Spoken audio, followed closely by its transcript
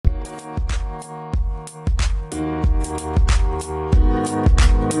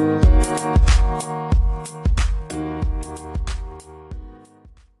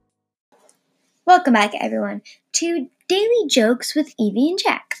Welcome back, everyone, to Daily Jokes with Evie and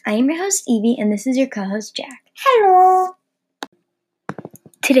Jack. I am your host, Evie, and this is your co-host, Jack. Hello!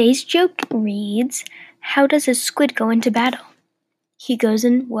 Today's joke reads, how does a squid go into battle? He goes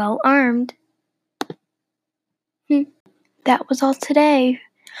in well armed. That was all today.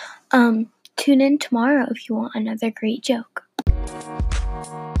 Tune in tomorrow if you want another great joke.